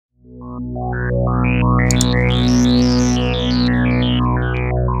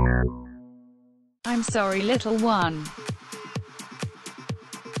I'm sorry, little one.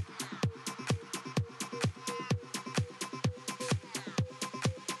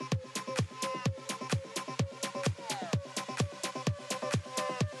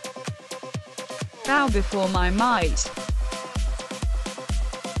 Bow before my might.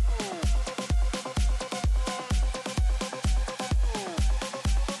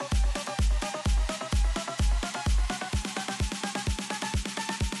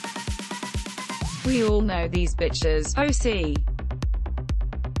 We all know these bitches. OC.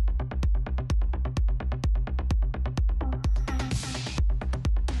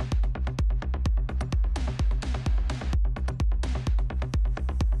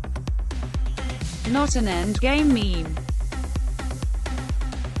 Not an Endgame meme.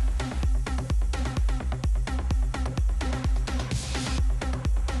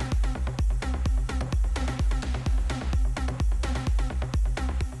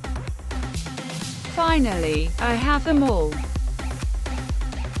 Finally, I have them all.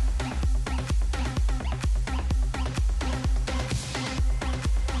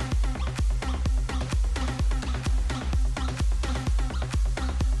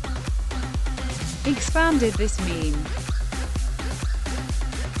 Expanded this meme.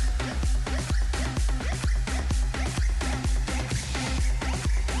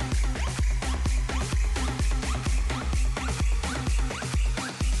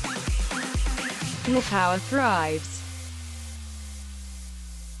 Your power thrives.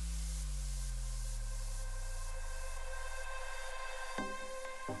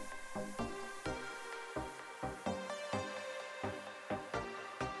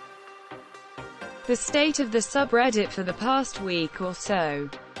 The state of the subreddit for the past week or so.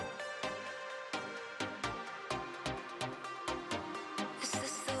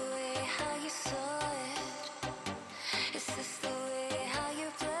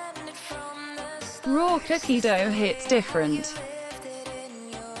 Raw cookie dough hits different.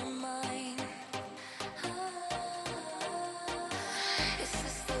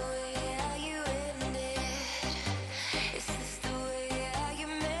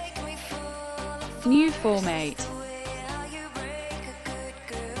 New format.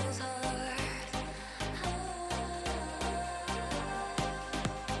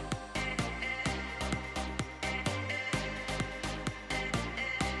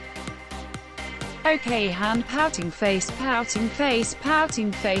 Okay hand, pouting face, pouting face,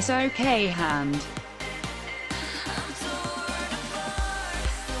 pouting face, okay hand.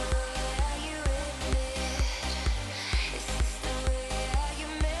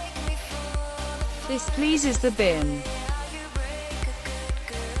 This pleases the bin.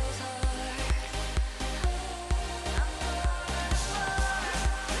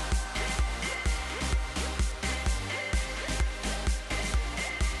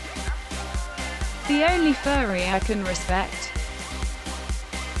 The only furry I can respect.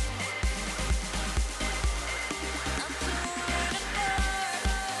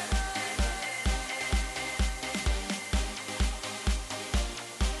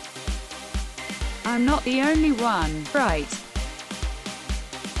 I'm not the only one, right?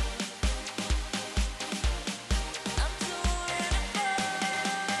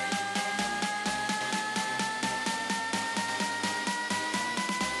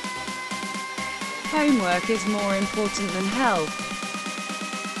 Homework is more important than health.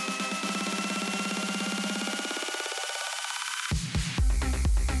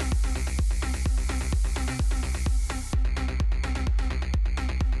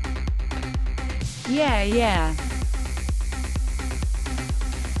 Yeah.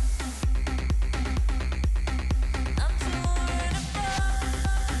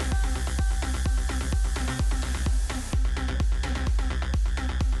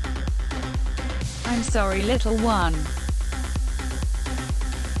 I'm sorry, little one.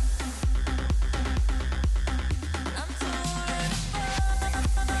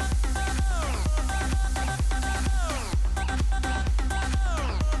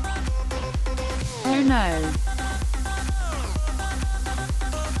 Oh no.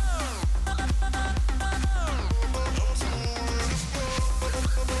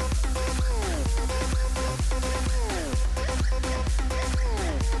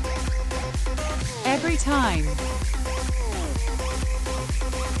 Every time.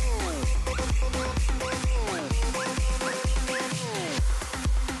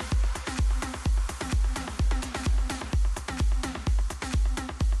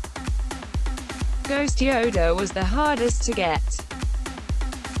 Ghost Yoda was the hardest to get.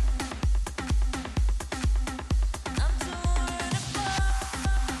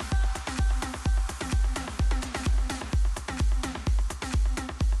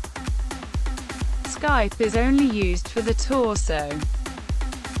 Skype is only used for the torso.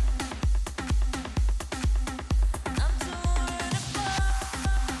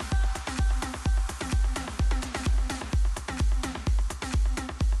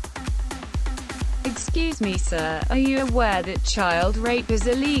 Excuse me, sir, are you aware that child rape is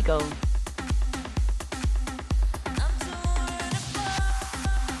illegal?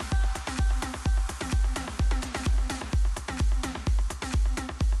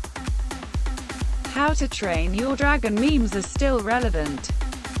 How to train your dragon memes are still relevant.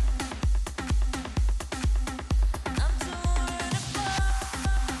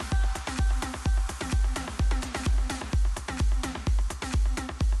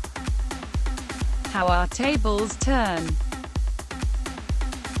 How our tables turn.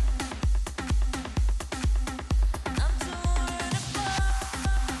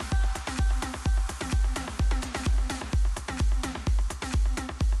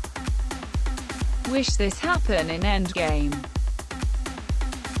 Wish this happen in Endgame.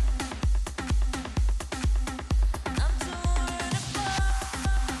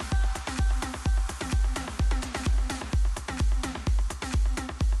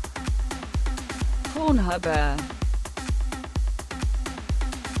 Pornhubber.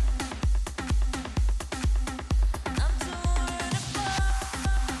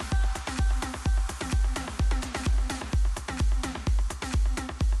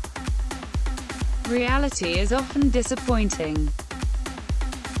 Reality is often disappointing.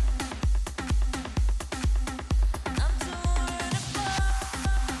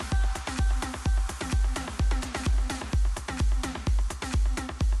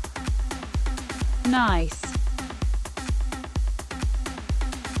 Nice.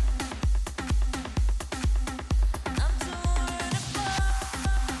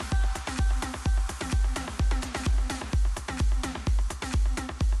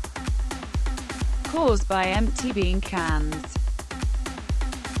 Caused by empty bean cans.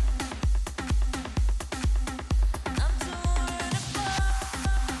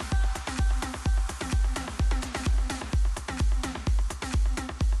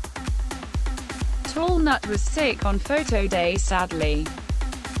 Tall Nut was sick on photo day sadly.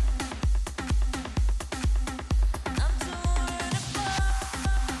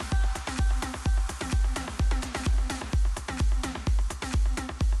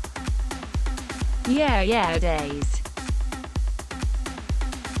 Yeah days.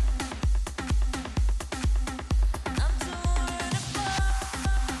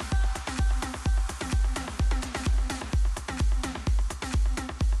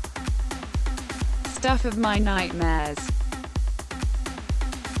 Stuff of my nightmares.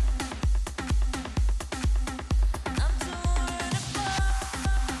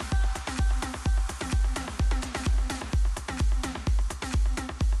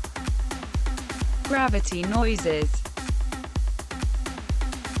 Gravity noises.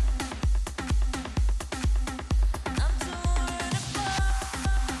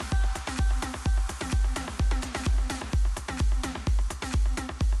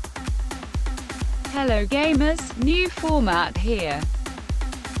 Hello gamers, new format here.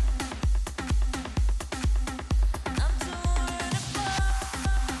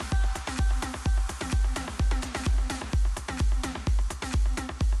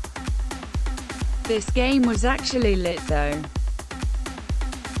 This game was actually lit though.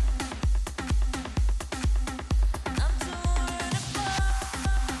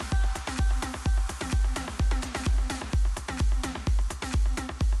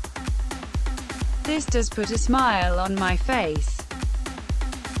 This does put a smile on my face.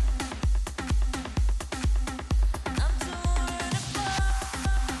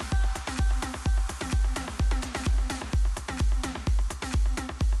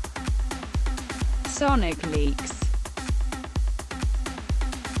 Sonic leaks.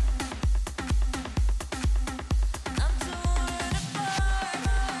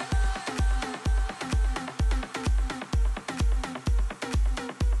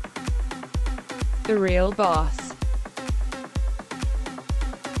 The real boss.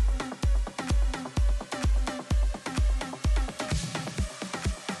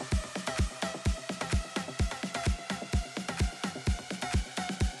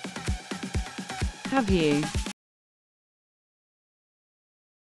 Have you?